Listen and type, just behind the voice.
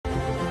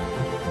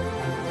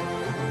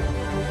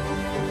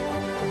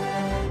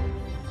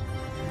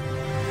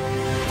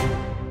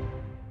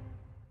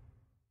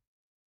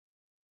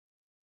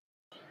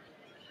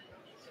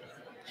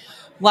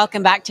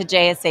Welcome back to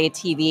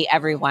JSATV,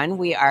 everyone.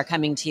 We are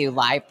coming to you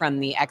live from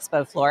the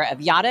expo floor of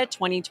YATA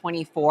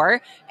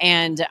 2024,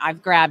 and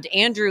I've grabbed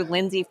Andrew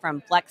Lindsey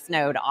from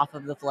Flexnode off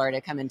of the floor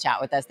to come and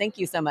chat with us. Thank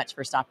you so much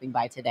for stopping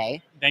by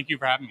today. Thank you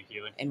for having me,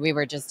 Keely. And we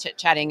were just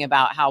chatting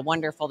about how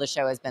wonderful the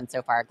show has been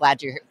so far. Glad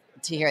to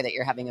hear that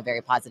you're having a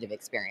very positive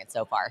experience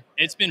so far.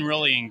 It's been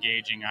really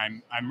engaging.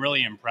 I'm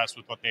really impressed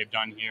with what they've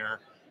done here.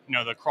 You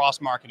know, the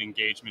cross-market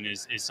engagement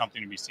is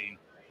something to be seen.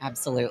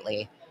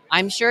 Absolutely.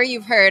 I'm sure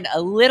you've heard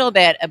a little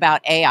bit about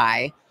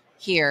AI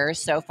here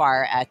so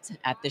far at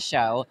the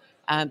show.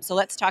 So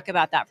let's talk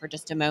about that for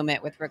just a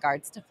moment with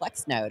regards to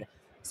Flexnode.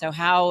 So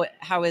how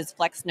has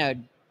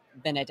Flexnode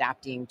been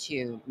adapting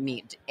to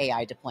meet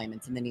AI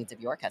deployments and the needs of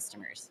your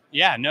customers?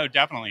 Yeah, no,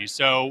 definitely.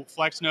 So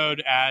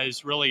Flexnode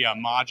as really a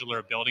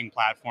modular building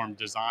platform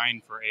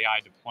designed for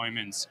AI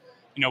deployments.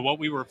 You know, what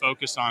we were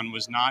focused on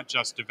was not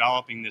just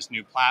developing this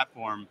new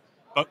platform,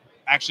 but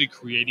actually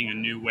creating a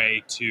new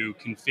way to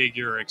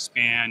configure,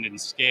 expand, and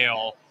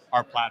scale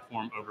our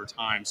platform over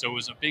time. So it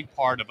was a big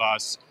part of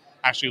us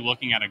actually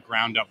looking at a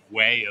ground up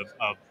way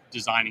of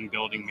designing,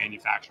 building,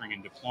 manufacturing,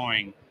 and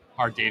deploying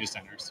our data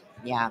centers.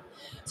 Yeah.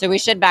 So we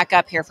should back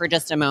up here for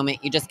just a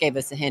moment. You just gave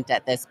us a hint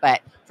at this,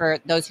 but for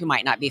those who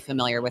might not be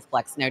familiar with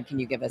Flexnode, can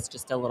you give us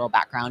just a little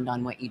background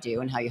on what you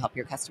do and how you help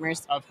your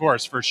customers? Of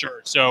course, for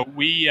sure. So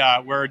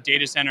we're a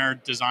data center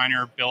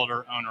designer,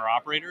 builder, owner,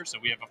 operator. So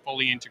we have a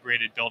fully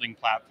integrated building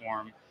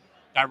platform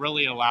that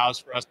really allows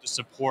for us to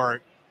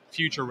support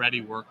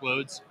future-ready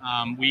workloads.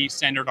 We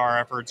centered our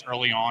efforts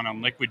early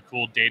on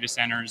liquid-cooled data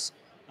centers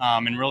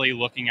and really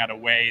looking at a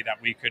way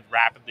that we could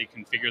rapidly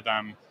configure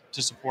them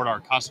to support our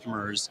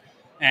customers.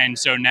 And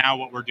so now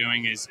what we're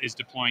doing is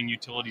deploying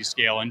utility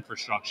scale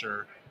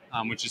infrastructure,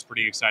 which is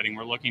pretty exciting.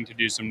 We're looking to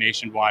do some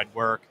nationwide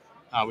work,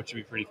 which would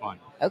be pretty fun.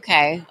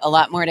 Okay, a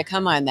lot more to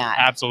come on that.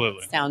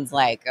 Absolutely. Sounds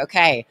like.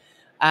 Okay.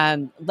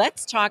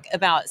 Let's talk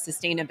about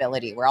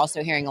sustainability. We're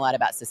also hearing a lot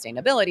about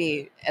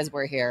sustainability as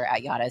we're here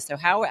at YATA. So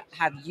how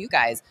have you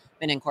guys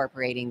been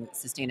incorporating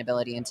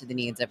sustainability into the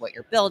needs of what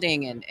you're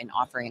building and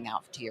offering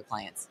out to your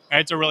clients?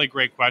 It's a really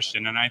great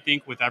question. And I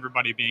think with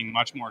everybody being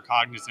much more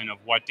cognizant of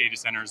what data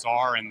centers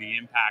are and the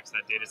impacts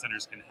that data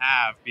centers can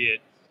have, be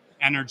it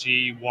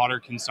energy,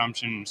 water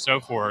consumption, and so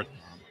forth,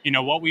 you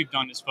know, what we've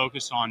done is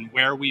focus on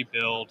where we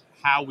build,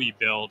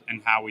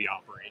 and how we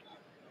operate.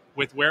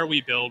 With where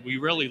we build, we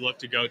really look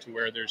to go to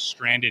where there's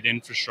stranded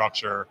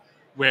infrastructure,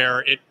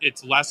 where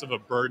it's less of a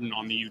burden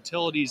on the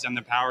utilities and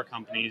the power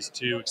companies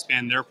to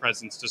expand their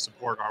presence to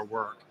support our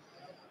work.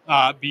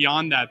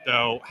 Beyond that,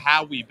 though,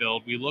 how we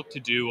build, we look to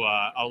do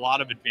a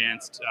lot of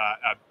advanced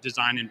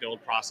design and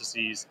build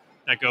processes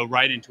that go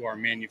right into our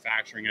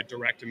manufacturing, a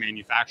direct to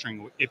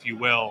manufacturing, if you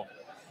will,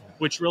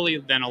 which really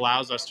then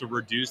allows us to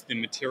reduce the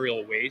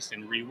material waste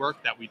and rework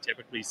that we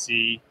typically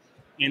see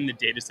in the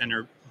data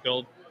center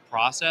build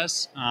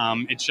process.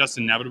 It's just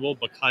inevitable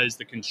because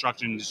the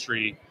construction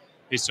industry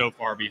is so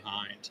far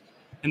behind.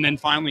 And then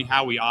finally,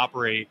 how we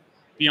operate,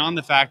 beyond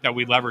the fact that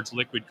we leverage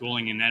liquid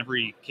cooling in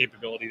every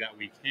capability that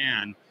we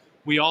can,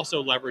 we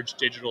also leverage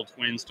digital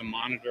twins to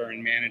monitor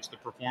and manage the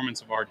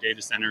performance of our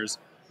data centers,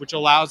 which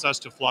allows us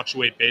to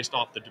fluctuate based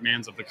off the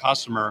demands of the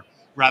customer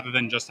rather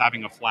than just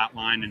having a flat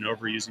line and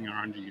overusing or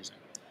underusing.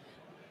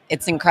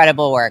 It's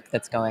incredible work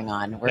that's going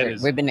on.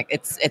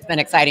 It's been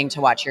exciting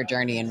to watch your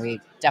journey, and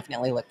we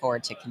definitely look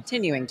forward to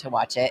continuing to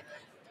watch it.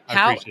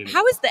 How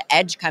is the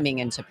edge coming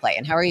into play,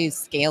 and how are you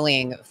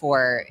scaling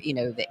for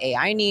the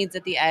AI needs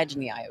at the edge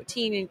and the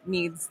IoT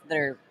needs that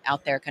are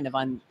out there kind of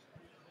on?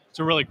 It's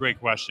a really great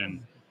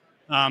question.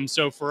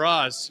 So for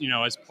us, you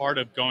know, as part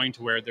of going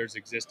to where there's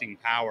existing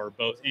power,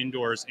 both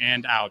indoors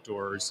and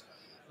outdoors,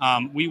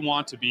 we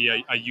want to be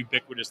a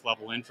ubiquitous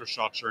level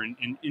infrastructure,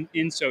 and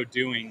in so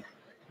doing,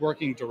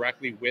 working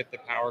directly with the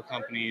power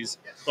companies,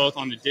 both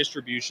on the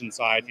distribution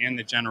side and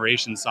the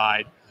generation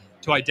side,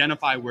 to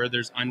identify where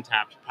there's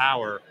untapped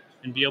power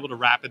and be able to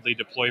rapidly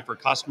deploy for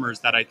customers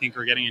that I think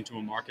are getting into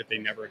a market they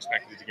never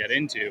expected to get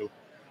into,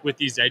 with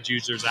these edge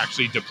users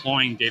actually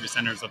deploying data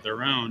centers of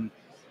their own,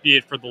 be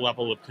it for the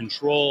level of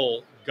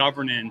control,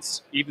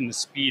 governance, even the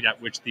speed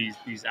at which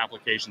these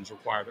applications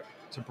require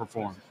to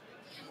perform.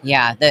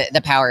 Yeah,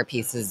 the power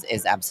piece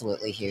is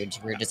absolutely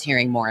huge. We're just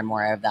hearing more and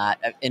more of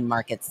that in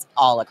markets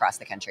all across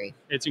the country.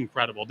 It's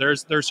incredible.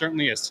 There's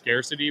certainly a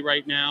scarcity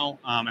right now,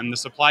 and the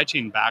supply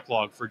chain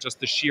backlog for just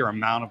the sheer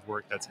amount of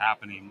work that's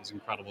happening is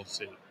incredible to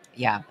see.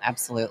 Yeah,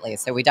 absolutely.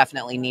 So we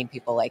definitely need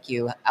people like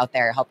you out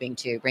there helping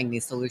to bring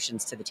these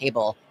solutions to the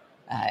table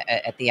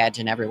at the edge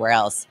and everywhere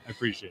else. I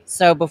appreciate it.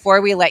 So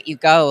before we let you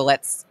go,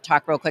 let's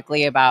talk real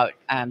quickly about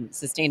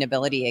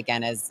sustainability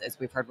again. As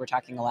we've heard, we're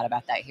talking a lot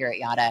about that here at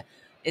YATA.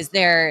 Is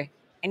there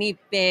any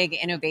big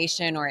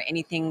innovation or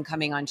anything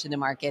coming onto the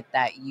market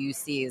that you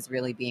see as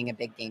really being a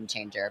big game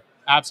changer?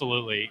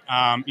 Absolutely.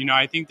 You know,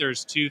 I think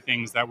there's two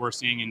things that we're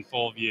seeing in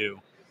full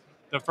view.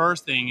 The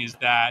first thing is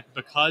that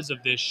because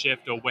of this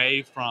shift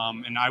away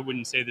from, and I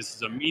wouldn't say this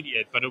is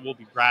immediate, but it will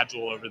be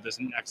gradual over this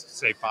next,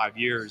 say, 5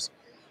 years,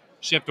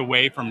 shift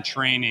away from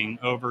training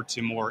over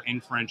to more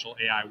inferential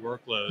AI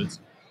workloads,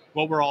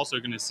 what we're also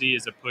going to see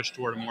is a push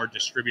toward a more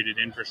distributed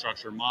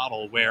infrastructure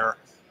model where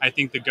I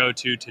think the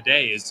go-to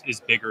today is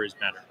bigger is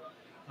better.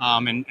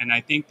 And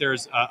I think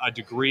there's a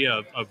degree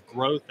of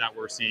growth that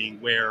we're seeing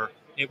where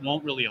it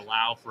won't really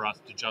allow for us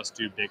to just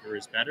do bigger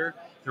is better.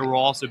 There will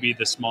also be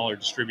the smaller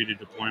distributed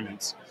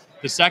deployments.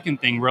 The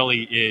second thing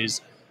really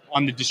is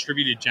on the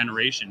distributed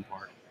generation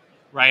part,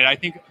 right? I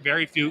think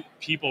very few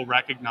people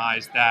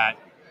recognize that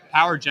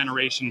power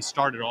generation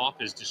started off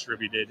as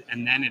distributed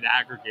and then it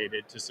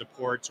aggregated to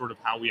support sort of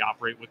how we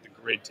operate with the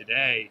grid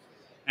today.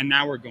 And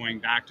now we're going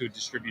back to a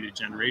distributed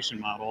generation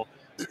model.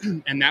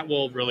 And that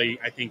will really,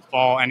 I think,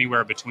 fall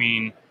anywhere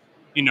between,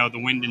 the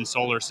wind and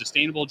solar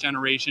sustainable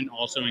generation,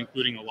 also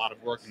including a lot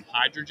of work in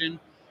hydrogen.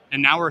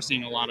 And now we're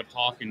seeing a lot of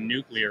talk in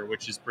nuclear,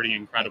 which is pretty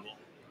incredible.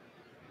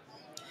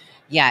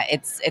 Yeah,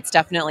 it's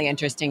definitely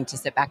interesting to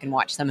sit back and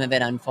watch some of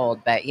it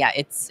unfold. But yeah,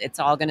 it's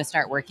all going to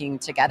start working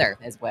together,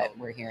 is what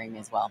we're hearing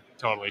as well.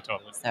 Totally.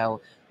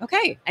 So,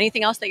 okay,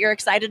 anything else that you're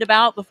excited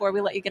about before we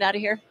let you get out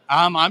of here?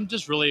 I'm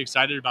just really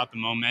excited about the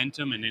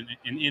momentum and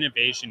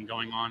innovation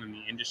going on in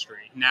the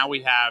industry. Now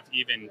we have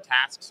even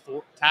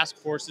task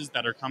forces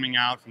that are coming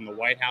out from the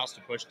White House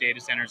to push data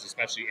centers,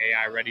 especially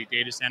AI-ready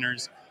data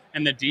centers,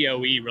 and the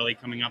DOE really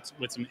coming up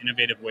with some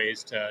innovative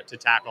ways to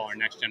tackle our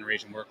next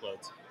generation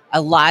workloads. A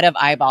lot of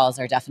eyeballs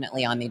are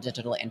definitely on the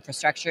digital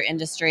infrastructure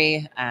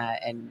industry,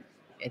 and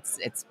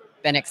it's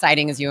been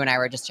exciting, as you and I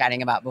were just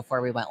chatting about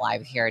before we went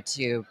live here,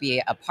 to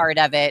be a part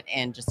of it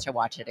and just to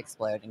watch it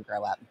explode and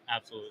grow up.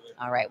 Absolutely.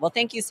 All right. Well,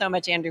 thank you so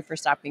much, Andrew, for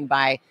stopping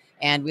by,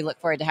 and we look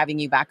forward to having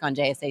you back on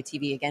JSA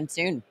TV again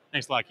soon.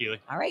 Thanks a lot, Keely.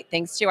 All right.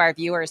 Thanks to our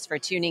viewers for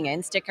tuning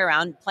in. Stick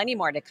around. Plenty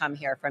more to come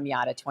here from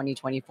YATA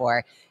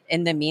 2024.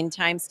 In the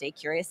meantime, stay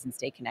curious and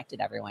stay connected,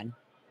 everyone.